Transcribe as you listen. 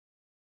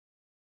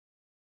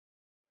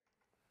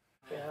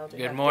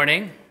Good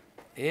morning.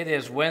 It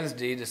is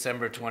Wednesday,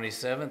 December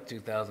 27th,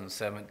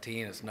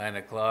 2017. It's 9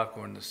 o'clock.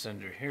 We're in the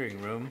Cinder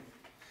Hearing Room,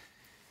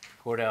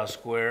 Courthouse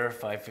Square,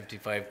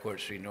 555 Court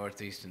Street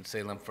Northeast in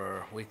Salem for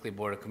our weekly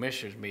Board of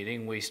Commissioners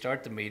meeting. We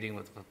start the meeting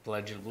with the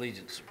Pledge of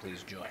Allegiance, so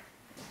please join.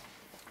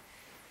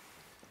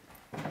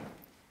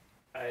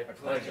 I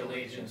pledge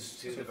allegiance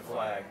to the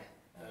flag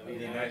of the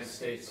United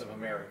States of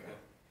America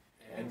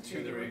and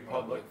to the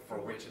republic for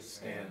which it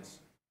stands,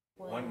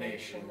 one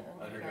nation,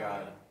 under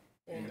God,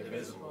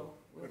 indivisible,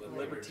 with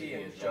liberty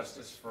and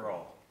justice for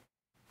all.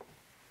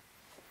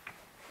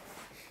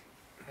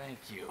 Thank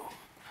you.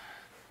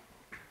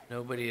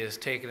 Nobody has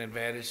taken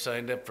advantage,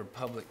 signed up for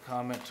public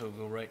comment, so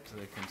we'll go right to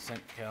the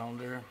consent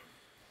calendar.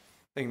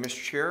 Thank you,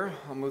 Mr. Chair.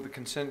 I'll move the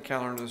consent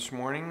calendar this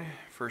morning.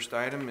 First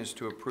item is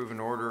to approve an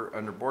order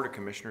under Board of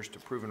Commissioners to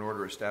approve an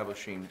order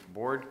establishing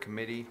board,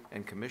 committee,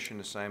 and commission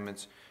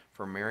assignments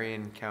for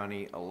Marion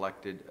County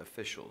elected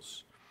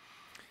officials.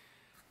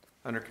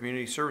 Under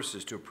Community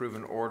Services, to approve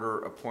an order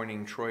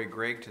appointing Troy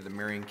Gregg to the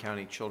Marion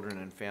County Children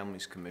and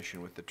Families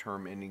Commission with the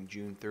term ending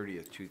June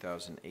 30th,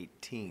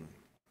 2018.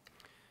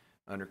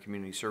 Under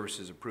Community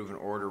Services, approve an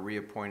order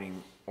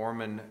reappointing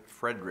Orman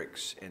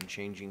Fredericks and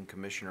changing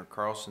Commissioner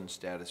Carlson's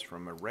status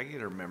from a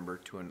regular member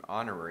to an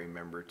honorary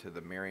member to the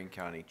Marion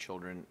County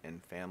Children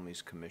and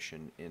Families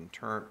Commission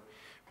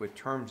with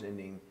terms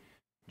ending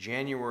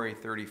January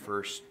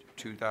 31st,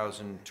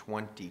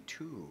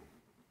 2022.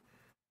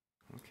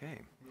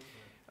 Okay.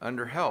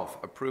 Under Health,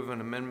 approve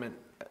an amendment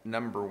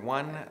number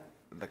 1,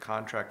 the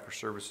contract for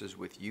services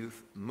with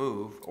Youth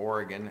Move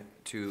Oregon,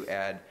 to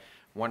add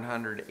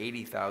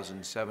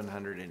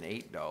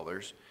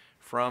 $180,708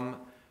 from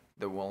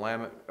the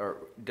Willamette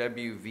or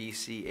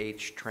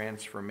WVCH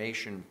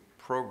Transformation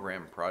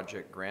Program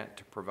Project Grant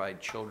to provide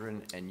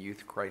children and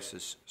youth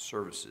crisis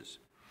services.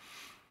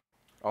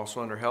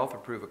 Also under Health,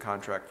 approve a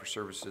contract for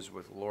services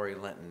with Lori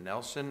Lenton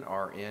Nelson,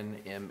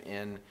 RN,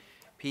 MN,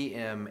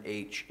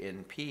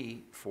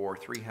 PMHNP for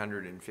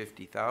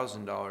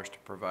 $350,000 to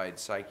provide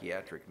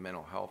psychiatric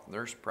mental health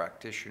nurse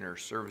practitioner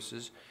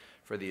services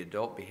for the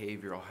Adult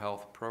Behavioral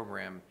Health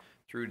Program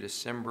through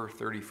December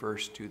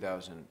 31st,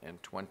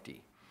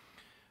 2020.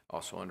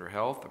 Also under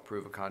Health,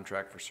 approve a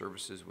contract for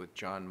services with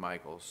John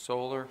Michael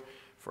Solar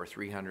for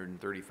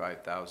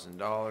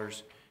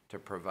 $335,000 to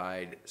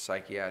provide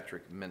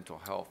psychiatric mental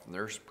health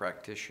nurse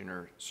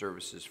practitioner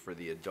services for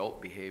the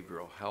Adult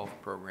Behavioral Health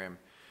Program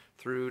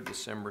through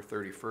December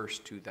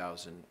 31st,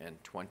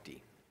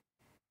 2020.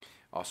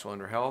 Also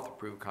under Health,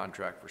 approve a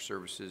contract for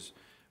services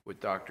with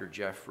Dr.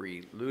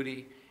 Jeffrey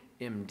Ludy,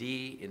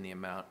 MD, in the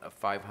amount of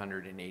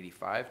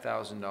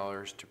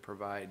 $585,000 to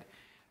provide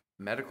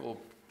medical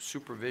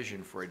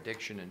supervision for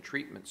addiction and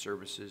treatment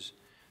services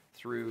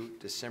through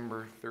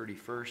December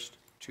 31st,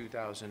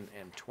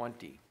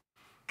 2020.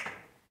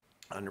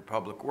 Under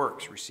Public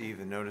Works, receive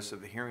the notice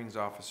of the hearings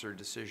officer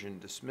decision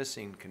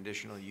dismissing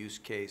conditional use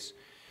case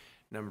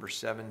number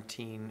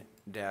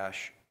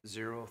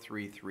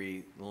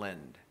 17-033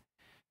 Lend.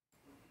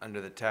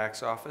 Under the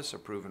Tax Office,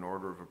 approve an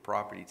order of a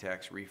property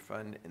tax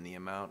refund in the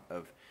amount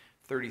of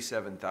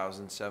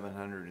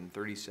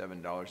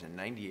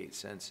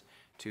 $37,737.98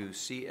 to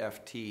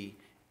CFT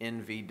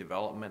NV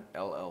Development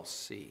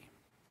LLC.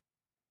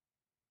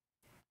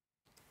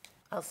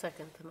 I'll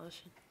second the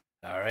motion.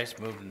 All right, it's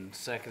moved and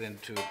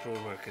seconded to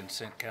approve our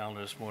consent calendar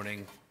this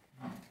morning.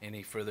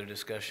 Any further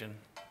discussion?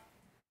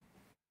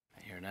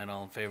 I hear none.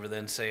 All in favor,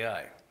 then say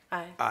aye.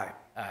 Aye. Aye.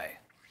 Aye.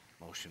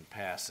 Motion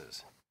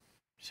passes.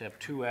 Just have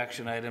 2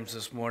 action items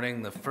this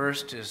morning. The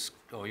first is,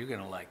 oh, you're going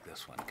to like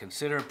this one.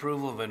 Consider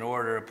approval of an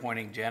order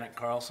appointing Janet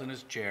Carlson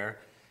as chair,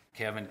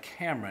 Kevin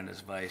Cameron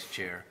as vice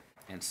chair,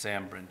 and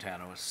Sam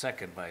Brentano as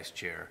second vice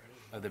chair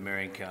of the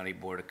Marion County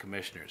Board of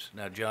Commissioners.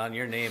 Now, John,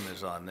 your name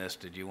is on this.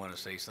 Did you want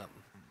to say something?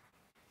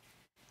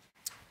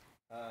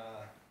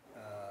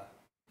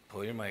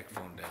 Pull your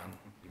microphone down.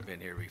 You've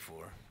been here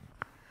before.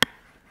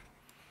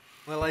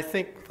 Well, I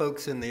think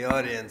folks in the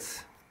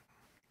audience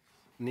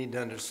need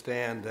to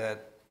understand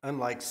that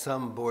unlike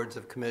some boards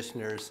of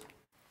commissioners,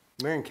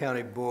 Marion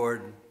County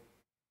Board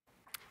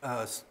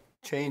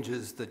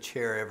changes the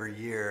chair every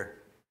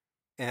year.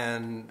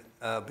 And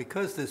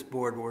because this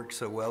board works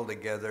so well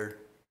together,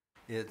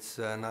 it's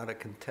not a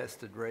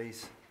contested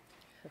race.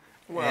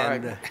 Well,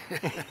 and,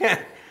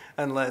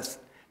 unless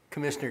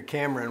Commissioner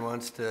Cameron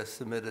wants to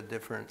submit a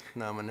different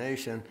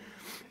nomination.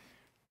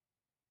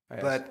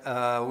 But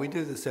we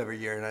do this every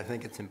year, and I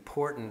think it's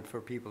important for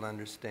people to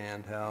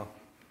understand how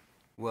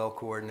well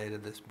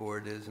coordinated this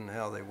board is and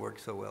how they work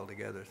so well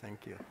together.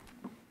 Thank you.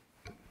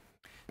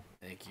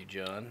 Thank you,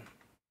 John.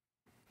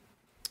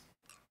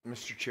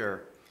 Mr.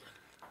 Chair,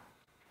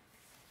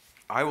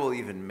 I will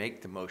even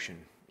make the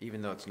motion,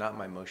 even though it's not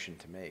my motion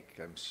to make.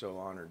 I'm so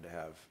honored to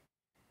have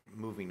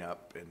moving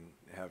up and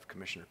have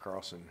Commissioner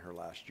Carlson, her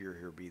last year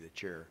here, be the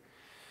chair.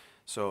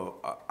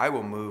 So I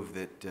will move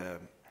that.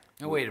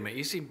 Now, wait a minute.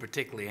 You seem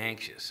particularly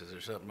anxious. Is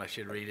there something I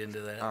should read into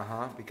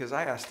that? Because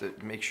I asked to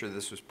make sure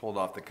this was pulled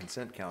off the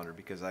consent calendar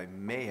because I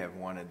may have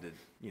wanted to,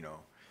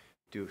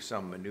 do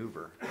some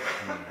maneuver.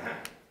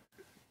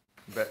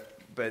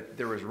 but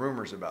there was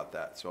rumors about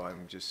that, so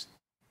I'm just,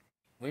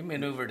 We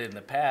maneuvered in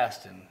the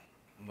past and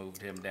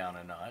moved him down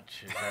a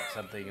notch. Is that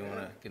something you want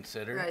to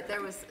consider? Right,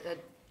 there was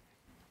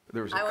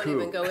there was a I won't coup.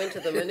 even go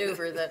into the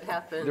maneuver that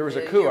happened. There was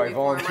a the coup. year I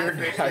before my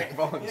volunteered. first I year.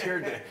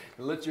 volunteered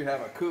to let you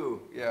have a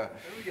coup. Yeah.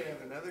 We could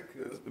have another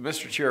coup.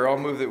 Mr. Chair, I'll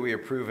move that we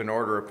approve an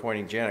order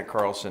appointing Janet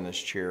Carlson as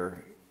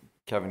chair,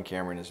 Kevin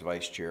Cameron as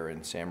vice chair,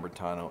 and Sam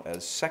Bertano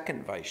as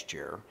second vice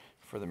chair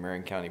for the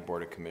Marion County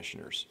Board of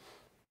Commissioners.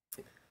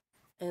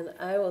 And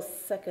I will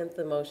second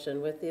the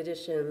motion with the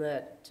addition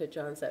that, to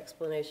John's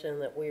explanation,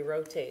 that we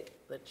rotate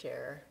the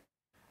chair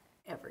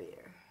every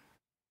year.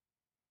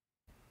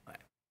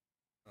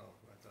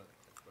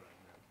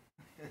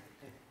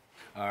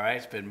 All right,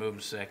 it's been moved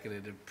and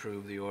seconded to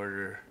approve the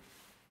order.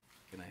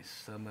 Can I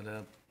sum it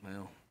up?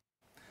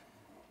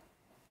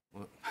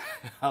 Well,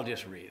 I'll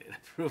just read it.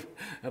 Approve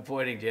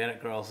appointing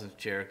Janet Carlson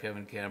as chair,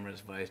 Kevin Cameron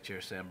as vice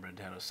chair, Sam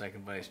Brentano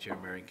second vice chair,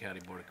 Marion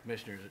County Board of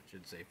Commissioners, it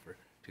should say for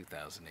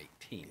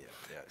 2018.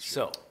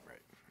 So, Right.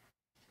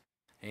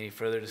 any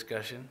further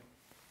discussion?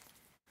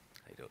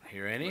 I don't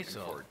hear any, Looking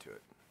so forward to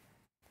it.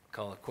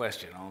 call a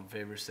question. All in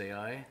favor, say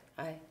aye.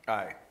 Aye.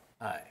 Aye.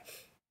 Aye.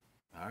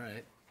 All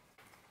right.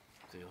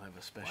 So you'll have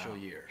a special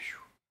year.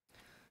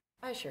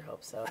 I sure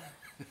hope so.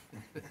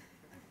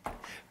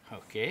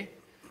 Okay.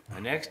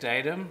 The next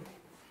item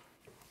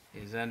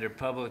is under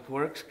Public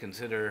Works.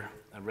 Consider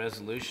a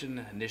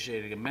resolution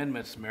initiating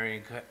amendments to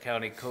Marion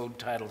County Code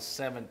Title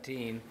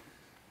 17,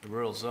 the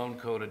Rural Zone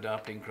Code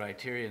adopting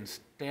criteria and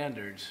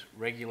standards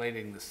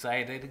regulating the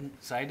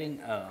siting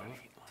of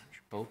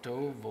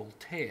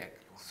photovoltaic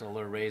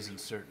solar arrays in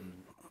certain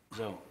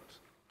zones.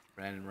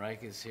 Brandon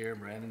Reich is here.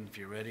 Brandon, if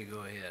you're ready, go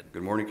ahead.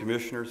 Good morning,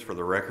 Commissioners. For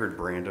the record,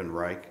 Brandon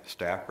Reich,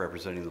 staff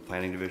representing the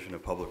Planning Division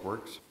of Public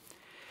Works.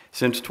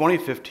 Since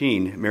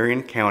 2015,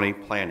 Marion County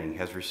Planning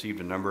has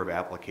received a number of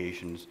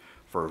applications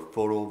for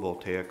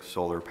photovoltaic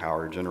solar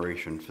power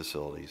generation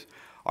facilities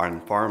on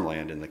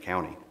farmland in the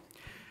county.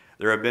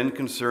 There have been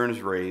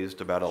concerns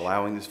raised about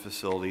allowing these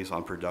facilities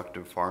on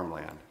productive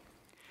farmland.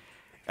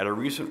 At a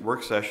recent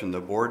work session, the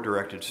board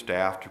directed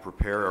staff to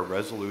prepare a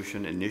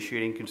resolution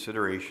initiating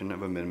consideration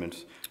of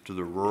amendments to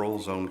the Rural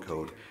Zone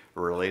Code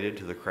related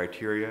to the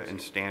criteria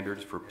and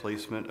standards for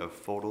placement of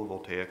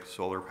photovoltaic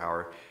solar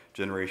power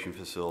generation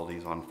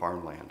facilities on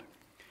farmland.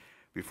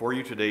 Before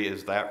you today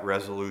is that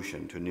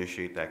resolution to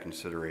initiate that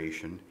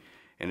consideration,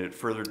 and it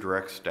further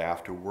directs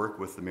staff to work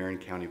with the Marion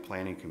County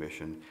Planning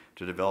Commission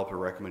to develop a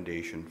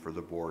recommendation for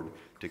the board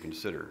to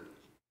consider.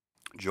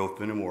 Joe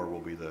Finnemore will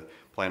be the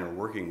planner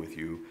working with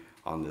you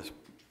on this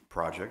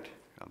project.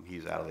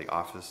 He's out of the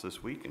office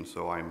this week, and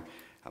so I'm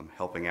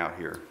helping out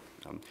here.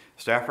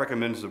 Staff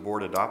recommends the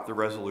board adopt the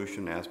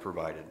resolution as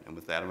provided, and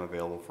with that, I'm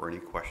available for any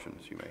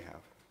questions you may have.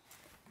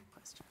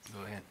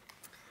 Go ahead.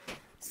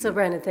 So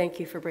Brandon, thank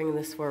you for bringing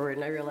this forward,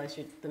 and I realize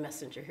you're the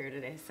messenger here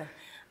today.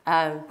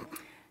 So,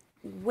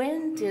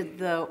 when did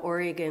the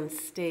Oregon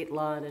state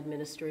law and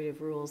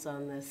administrative rules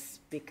on this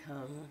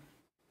become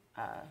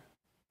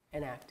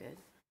enacted?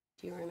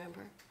 Do you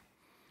remember?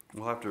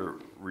 We'll have to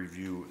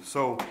review.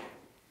 So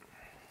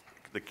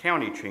the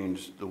county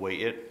changed the way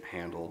it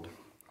handled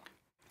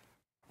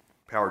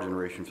power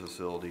generation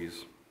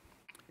facilities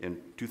in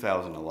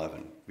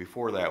 2011.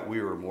 Before that,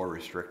 we were more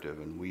restrictive,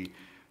 and we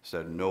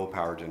said no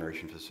power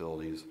generation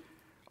facilities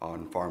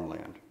on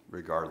farmland,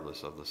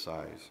 regardless of the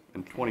size.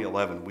 In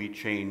 2011, we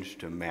changed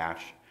to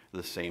match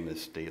the same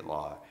as state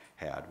law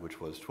had,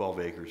 which was 12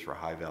 acres for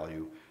high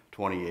value,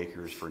 20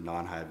 acres for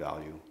non-high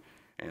value,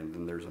 and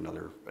then there's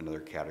another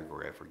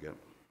category, I forget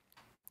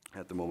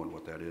at the moment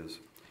what that is.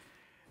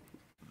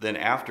 Then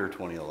after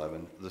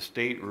 2011, the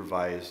state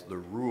revised the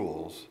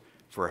rules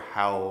for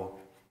how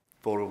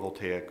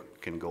photovoltaic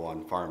can go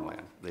on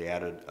farmland. They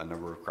added a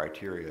number of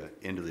criteria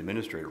into the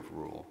administrative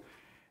rule,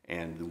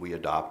 and we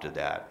adopted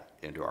that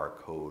into our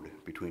code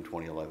between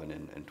 2011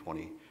 and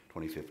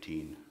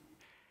 2015.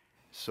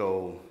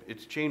 So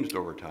it's changed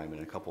over time in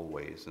a couple of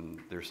ways, and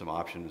there's some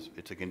options.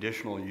 It's a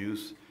conditional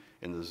use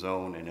in the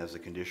zone, and as a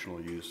conditional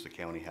use, the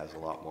county has a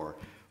lot more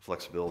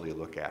flexibility to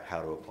look at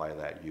how to apply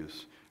that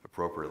use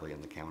appropriately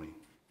in the county.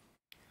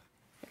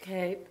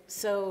 Okay,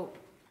 so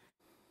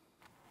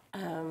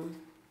I'm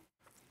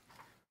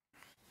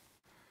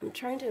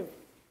trying to,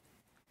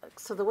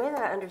 so the way that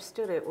I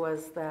understood it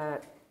was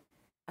that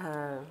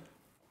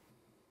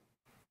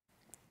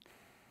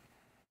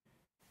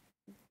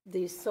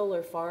these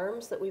solar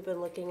farms that we've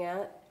been looking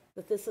at,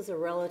 that this is a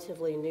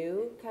relatively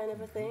new kind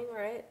of a thing,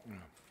 right?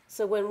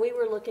 So when we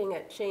were looking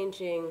at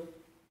changing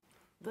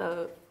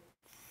the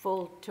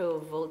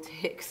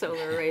photovoltaic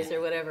solar arrays or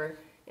whatever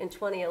in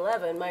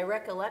 2011, my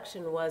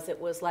recollection was it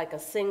was like a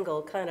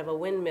single kind of a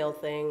windmill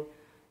thing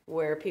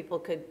where people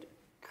could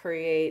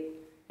create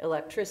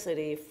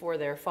electricity for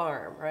their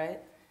farm, right?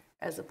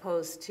 As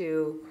opposed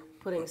to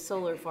putting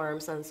solar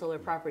farms on solar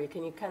property.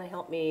 Can you kind of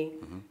help me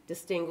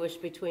distinguish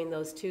between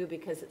those two?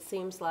 Because it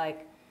seems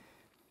like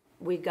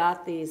we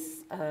got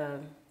these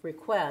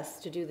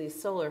requests to do these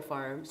solar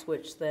farms,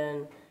 which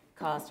then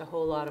caused a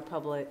whole lot of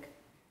public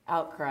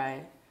outcry.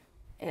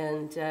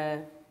 And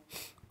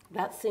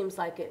That seems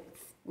like it's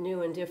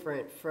new and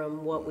different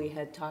from what we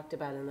had talked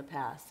about in the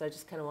past. So I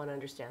just kind of want to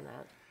understand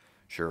that.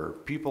 Sure.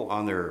 People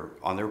on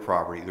their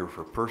property, either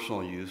for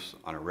personal use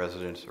on a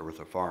residence or with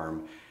a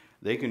farm,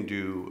 they can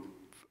do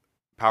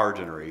power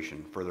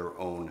generation for their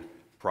own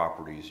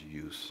property's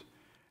use.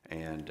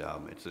 And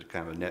it's a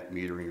kind of a net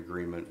metering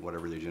agreement.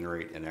 Whatever they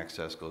generate in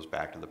excess goes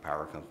back to the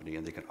power company,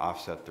 and they can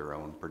offset their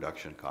own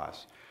production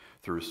costs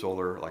through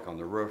solar, like on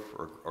the roof,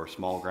 or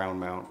small ground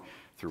mount,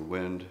 through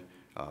wind,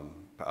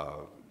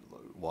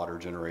 water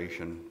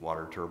generation,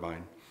 water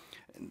turbine.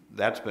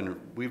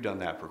 We've done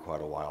that for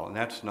quite a while, and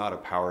that's not a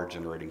power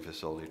generating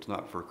facility. It's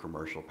not for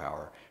commercial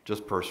power,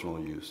 just personal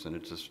use, and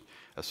it's just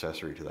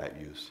accessory to that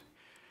use.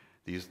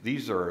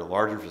 These are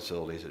larger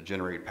facilities that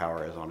generate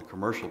power as on a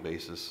commercial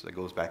basis that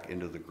goes back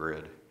into the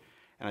grid.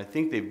 And I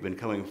think they've been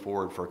coming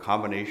forward for a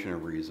combination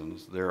of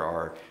reasons. There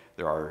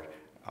are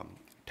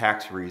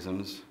tax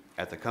reasons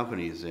at the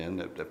companies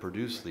that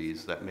produce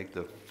these that make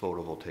the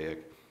photovoltaic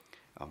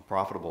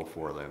profitable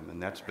for them,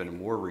 and that's been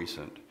more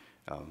recent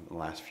in the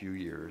last few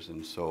years,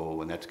 and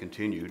that's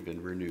continued,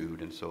 been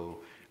renewed, and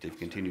so they've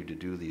continued to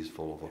do these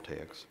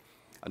photovoltaics.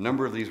 A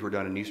number of these were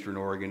done in Eastern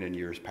Oregon in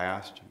years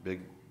past,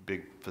 big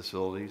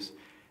facilities,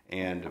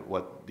 and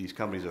what these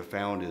companies have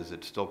found is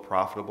it's still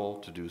profitable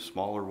to do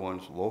smaller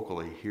ones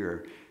locally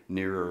here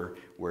nearer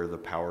where the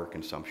power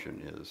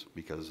consumption is,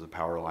 because the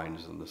power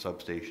lines and the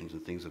substations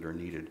and things that are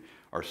needed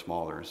are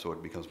smaller, and so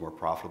it becomes more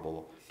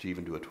profitable to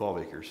even do a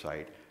 12-acre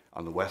site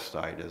on the west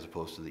side as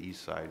opposed to the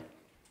east side.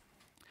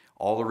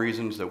 All the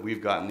reasons that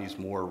we've gotten these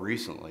more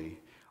recently,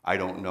 I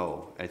don't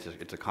know.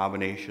 It's a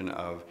combination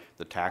of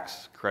the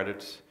tax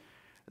credits,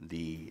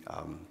 the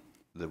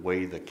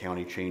way the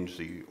county changed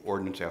the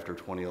ordinance after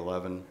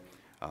 2011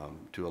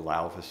 to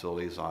allow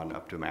facilities on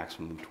up to a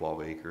maximum of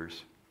 12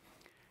 acres.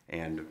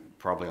 And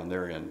probably on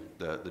their end,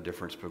 the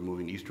difference from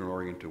moving Eastern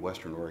Oregon to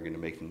Western Oregon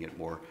and being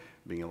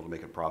able to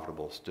make it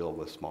profitable still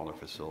with smaller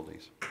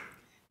facilities.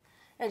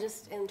 And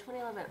just in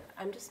 2011,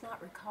 I'm just not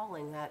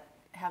recalling that,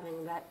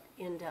 having that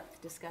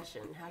in-depth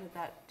discussion. How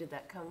did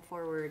that come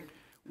forward?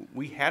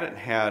 We hadn't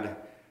had,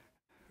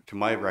 to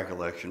my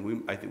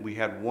recollection, I think we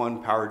had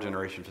one power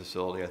generation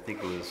facility. I think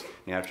it was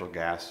natural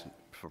gas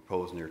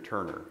proposed near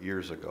Turner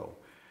years ago.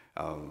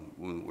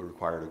 When we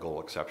required a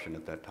goal exception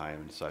at that time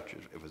and such,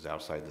 it was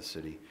outside the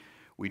city.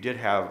 We did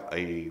have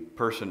a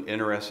person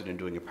interested in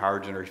doing a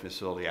power generation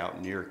facility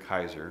out near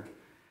Kaiser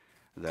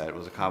that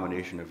was a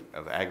combination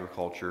of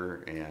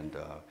agriculture and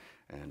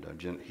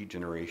heat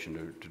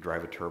generation to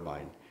drive a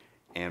turbine.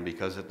 And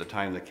because at the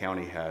time the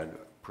county had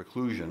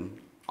preclusion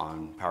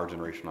on power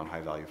generation on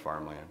high-value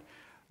farmland,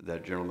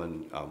 that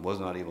gentleman was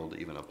not able to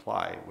even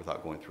apply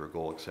without going through a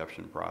goal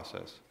exception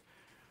process.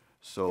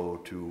 So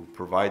to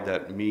provide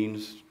that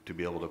means to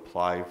be able to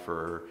apply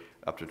for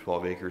up to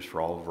 12 acres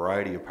for all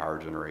variety of power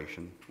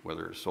generation,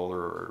 whether it's solar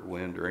or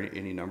wind or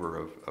any number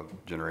of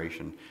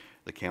generation,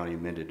 the county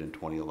amended in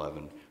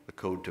 2011 the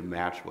code to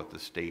match what the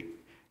state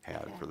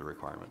had for the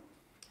requirement.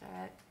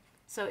 All right.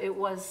 So it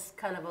was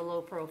kind of a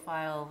low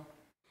profile.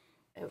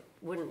 It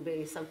wouldn't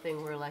be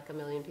something where like 1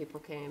 million people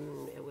came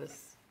and it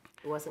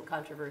wasn't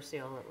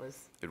controversial.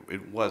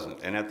 It wasn't.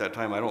 And at that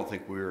time, I don't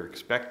think we were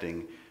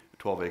expecting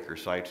 12-acre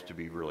sites to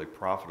be really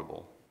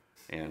profitable.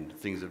 And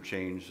things have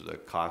changed. The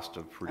cost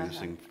of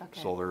producing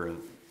solar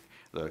and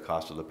the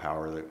cost of the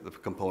power, the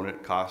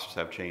component costs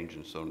have changed,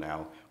 and so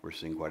now we're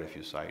seeing quite a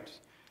few sites.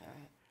 All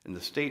right. And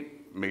the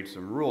state made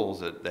some rules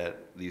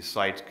that these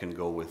sites can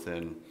go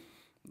within,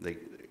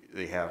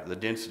 they have, the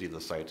density of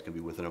the sites can be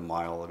within 1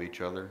 mile of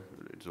each other.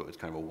 So it's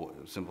kind of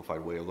a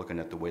simplified way of looking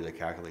at the way they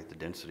calculate the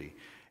density.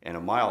 And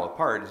 1 mile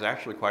apart is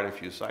actually quite a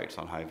few sites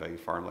on high-value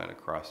farmland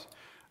across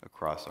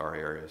our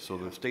area. So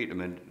the state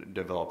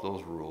developed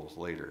those rules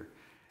later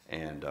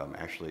and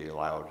actually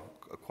allowed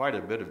quite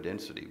a bit of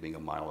density being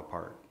 1 mile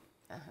apart.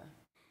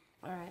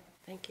 All right,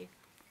 thank you.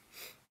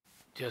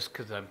 Just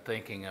because I'm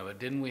thinking of it,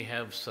 didn't we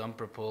have some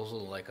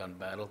proposal like on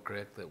Battle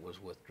Creek that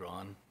was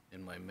withdrawn?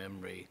 In my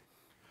memory,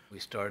 we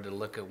started to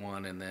look at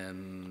one and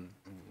then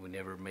we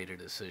never made a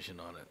decision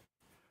on it.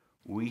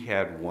 We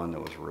had one that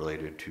was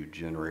related to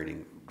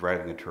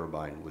driving a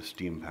turbine with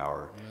steam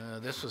power.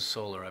 This was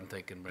solar, I'm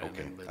thinking, Brandon.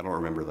 Okay, But, I don't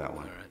remember that all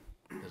one.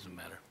 right, doesn't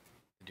matter.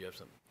 Did you have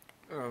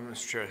something?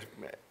 Mr. Chair,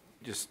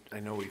 I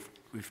know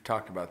we've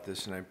talked about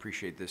this, and I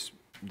appreciate this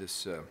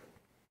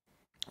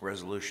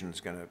resolution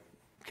is going to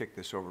kick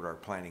this over to our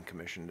planning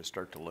commission to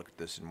start to look at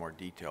this in more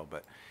detail.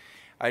 But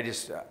I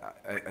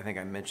think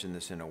I mentioned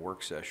this in a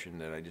work session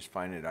that I just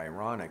find it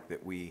ironic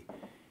that we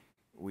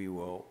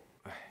will.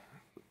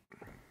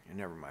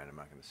 Never mind, I'm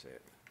not going to say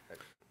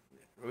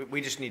it. We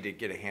just need to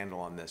get a handle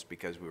on this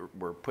because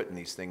we're putting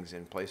these things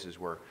in places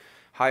where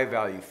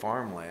high-value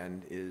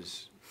farmland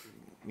is,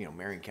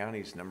 Marion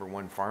County's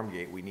 #1 farm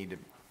gate. We need to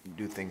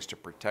do things to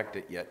protect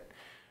it, yet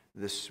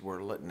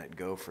we're letting it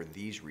go for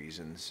these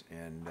reasons,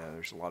 and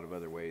there's a lot of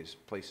other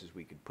places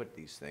we could put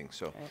these things.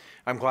 So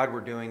I'm glad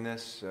we're doing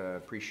this.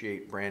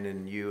 Appreciate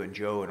Brandon, you and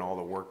Joe and all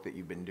the work that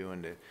you've been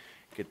doing to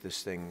get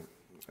this thing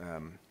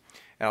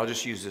And I'll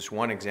just use this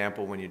one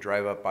example. When you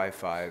drive up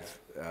I-5,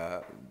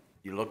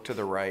 you look to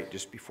the right,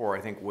 just before, I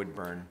think,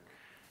 Woodburn,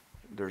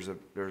 there's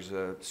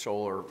a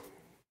solar,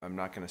 I'm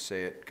not gonna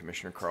say it,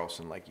 Commissioner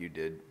Carlson, like you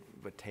did,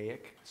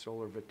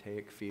 solar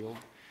voltaic field.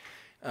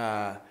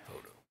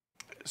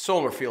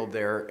 Solar field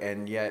there,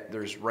 and yet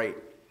there's right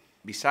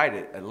beside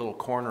it, a little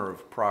corner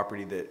of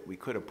property that we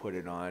could have put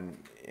it on,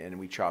 and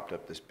we chopped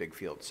up this big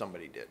field.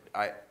 Somebody did.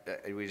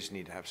 We just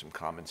need to have some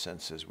common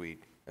sense as we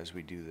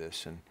do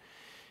this,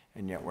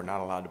 and yet we're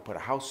not allowed to put a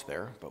house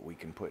there, but we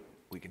can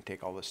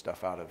take all this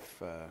stuff out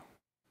of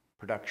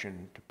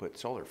production to put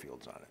solar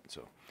fields on it.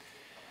 So,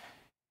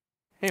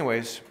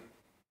 anyways,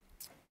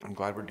 I'm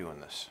glad we're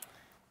doing this.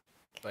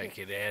 If I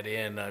could add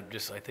in, I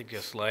think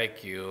just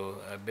like you,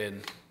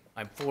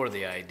 I'm for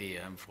the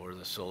idea, I'm for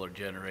the solar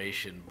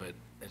generation, but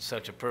it's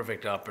such a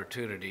perfect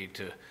opportunity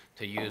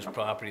to use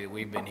property that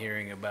we've been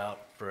hearing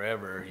about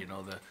forever, you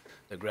know,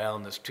 the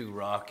ground that's too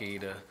rocky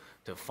to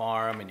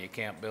farm and you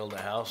can't build a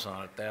house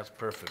on it. That's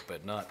perfect,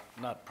 but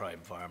not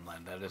prime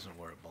farmland. That isn't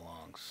where it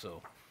belongs.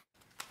 So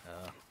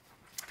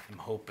I'm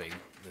hoping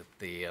that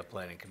the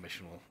Planning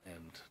Commission will,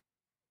 and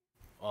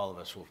all of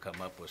us will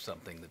come up with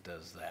something that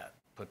does that,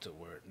 puts it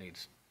where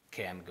it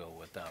can go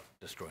without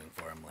destroying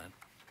farmland.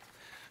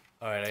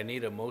 All right, I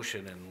need a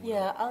motion and.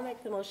 Yeah, I'll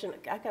make the motion.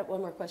 I got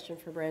one more question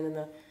for Brandon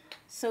though.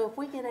 So if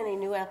we get any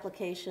new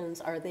applications,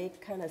 are they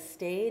kind of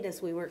stayed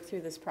as we work through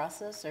this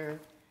process, or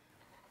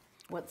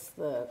what's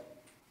the,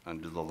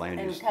 Under the land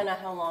and use, kind of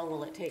how long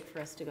will it take for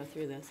us to go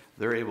through this?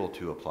 they're able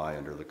to apply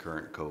under the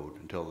current code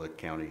until the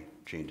county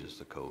changes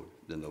the code.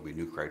 Then there'll be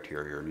new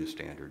criteria or new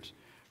standards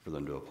for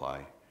them to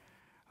apply.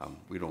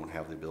 We don't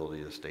have the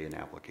ability to stay in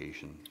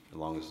application as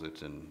long as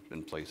it's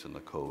in place in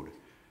the code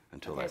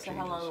until that Okay,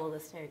 changes. so how long will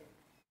this take?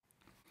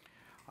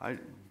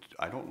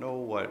 I don't know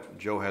what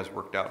Joe has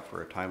worked out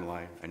for a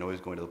timeline. I know he's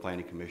going to the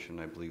Planning Commission.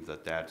 I believe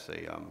that's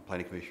a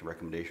Planning Commission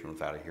recommendation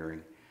without a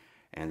hearing,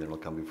 and then it'll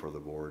come before the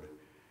board.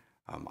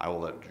 I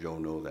will let Joe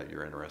know that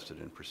you're interested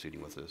in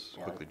proceeding with this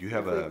Yeah, quickly. Do you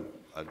have a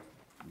I'm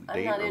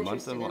date not or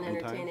month interested in in time?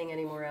 entertaining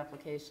any more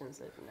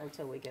applications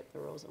until we get the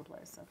rules in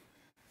place, so.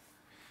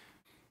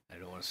 I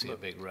don't want to see a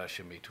big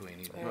rush in between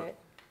either. All right.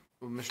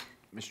 Well,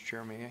 Mr.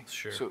 Chair, may I?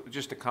 Sure. So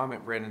just a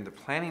comment, Brandon, the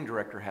planning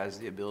director has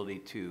the ability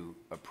to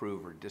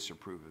approve or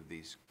disapprove of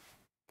these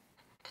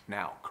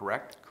now,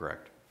 correct?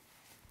 Correct.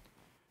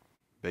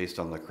 Based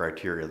on the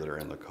criteria that are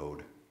in the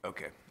code.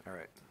 Okay, all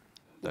right.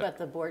 But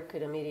the board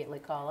could immediately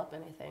call up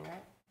anything,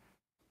 right?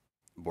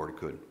 The board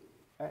could.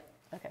 All right,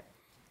 okay.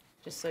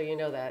 Just so you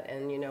know that,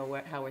 and you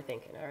know how we're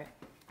thinking, all right?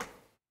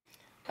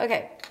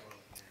 Okay,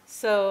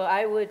 so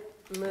I would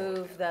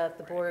move that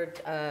the board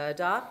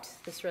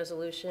adopt this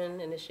resolution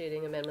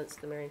initiating amendments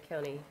to the Marion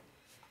County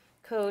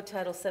Code,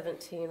 Title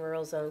 17,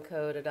 Rural Zone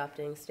Code,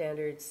 adopting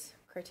standards,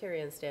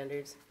 criteria and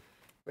standards,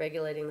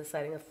 regulating the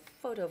siting of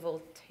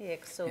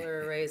photovoltaic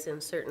solar arrays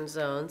in certain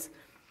zones,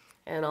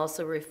 and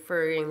also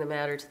referring the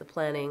matter to the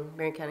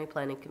Marion County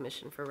Planning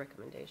Commission for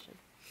recommendation.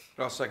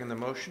 I'll second the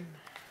motion.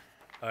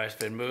 All right, it's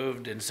been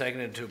moved and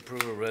seconded to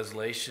approve a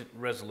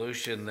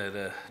resolution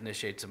that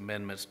initiates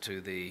amendments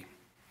to the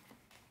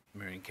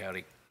Marion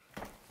County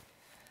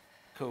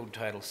Code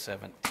Title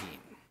 17.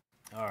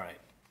 All right,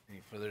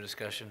 any further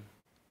discussion?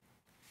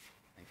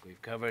 I think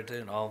we've covered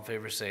it. All in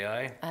favor say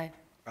aye. Aye.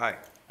 Aye.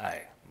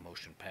 Aye,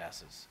 motion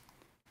passes.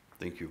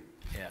 Thank you.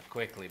 Yeah,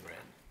 quickly, Brad.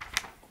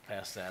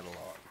 Pass that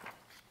along.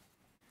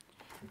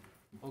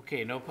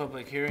 Okay, no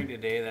public hearing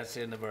today. That's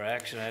the end of our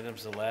action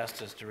items. The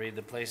last is to read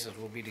the places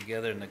we'll be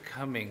together in the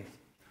coming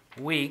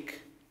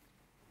week.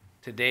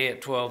 Today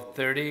at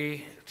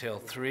 12:30 till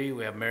 3,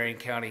 we have Marion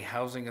County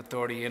Housing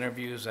Authority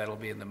interviews. That'll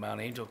be in the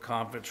Mount Angel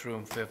Conference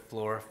Room, 5th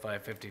floor,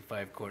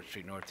 555 Court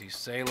Street, Northeast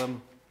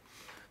Salem.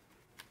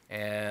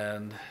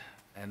 And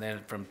then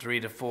from 3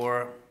 to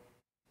 4,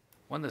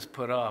 one that's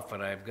put off,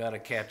 but I've got to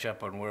catch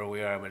up on where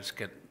we are, but it's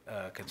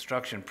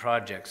construction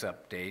projects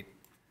update,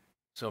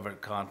 Silver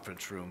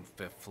Conference Room,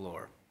 5th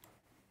floor.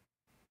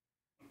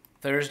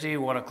 Thursday,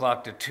 1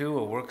 o'clock to 2,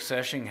 a work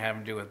session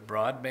having to do with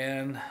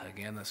broadband.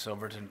 Again, the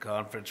Silverton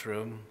Conference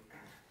Room.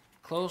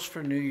 Closed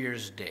for New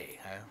Year's Day.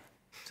 Huh?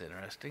 It's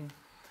interesting.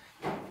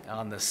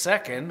 On the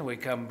 2nd, we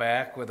come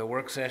back with a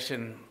work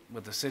session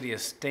with the city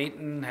of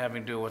Staten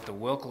having to do with the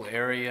Wilkle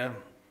area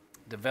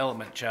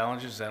development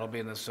challenges. That'll be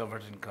in the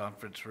Silverton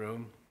Conference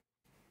Room.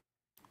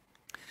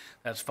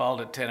 That's followed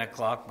at 10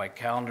 o'clock by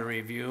calendar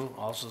review,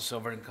 also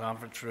Silverton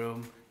Conference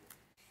Room.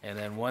 And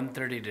then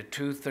 1:30 to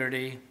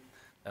 2:30,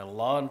 a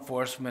law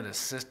enforcement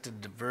assisted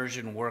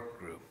diversion work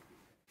group.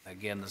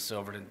 Again, the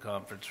Silverton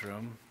Conference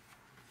Room.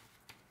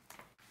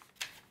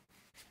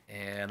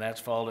 And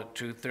that's followed at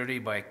 2:30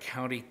 by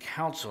county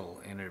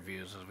council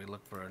interviews as we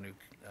look for our new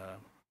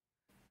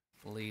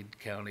lead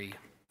county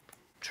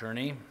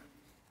attorney.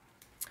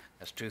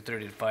 That's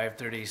 2:30 to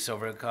 5:30,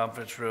 Silverton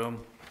Conference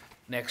Room.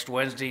 Next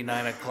Wednesday,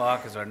 9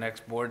 o'clock is our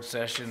next board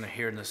session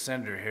here in the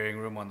Senator Hearing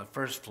Room on the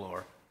 1st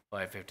floor,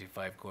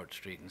 555 Court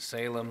Street in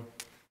Salem.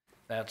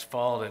 That's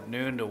followed at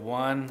noon to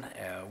 1,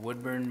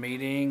 Woodburn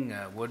meeting,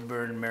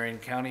 Woodburn Marion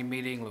County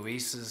meeting,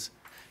 Luisa's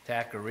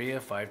Taqueria,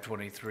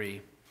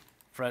 523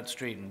 Front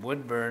Street in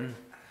Woodburn.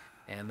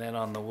 And then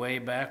on the way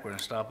back, we're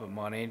gonna stop at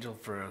Mount Angel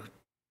for a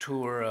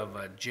tour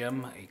of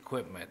gym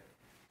equipment,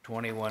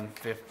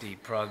 2150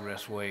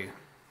 Progress Way,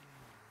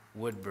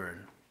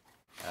 Woodburn.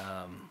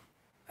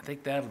 I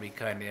think that'll be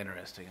kinda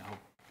interesting. I hope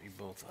you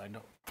both, I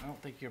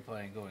don't think you're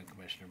planning on going,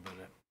 Commissioner, but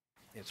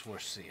it's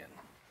worth seeing.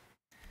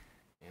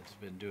 It's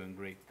been doing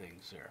great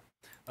things there.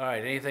 All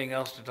right, anything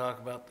else to talk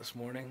about this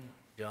morning?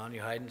 John,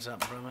 you hiding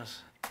something from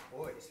us?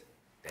 Boys.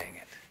 Dang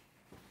it.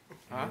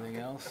 Anything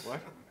else?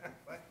 What?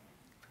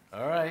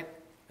 All right,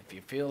 if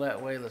you feel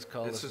that way, let's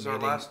call this This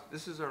meeting.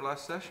 is our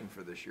last session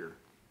for this year,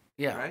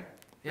 Yeah, right?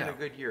 Been yeah. a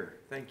good year.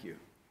 Thank you.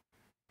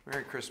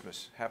 Merry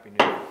Christmas. Happy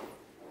New Year.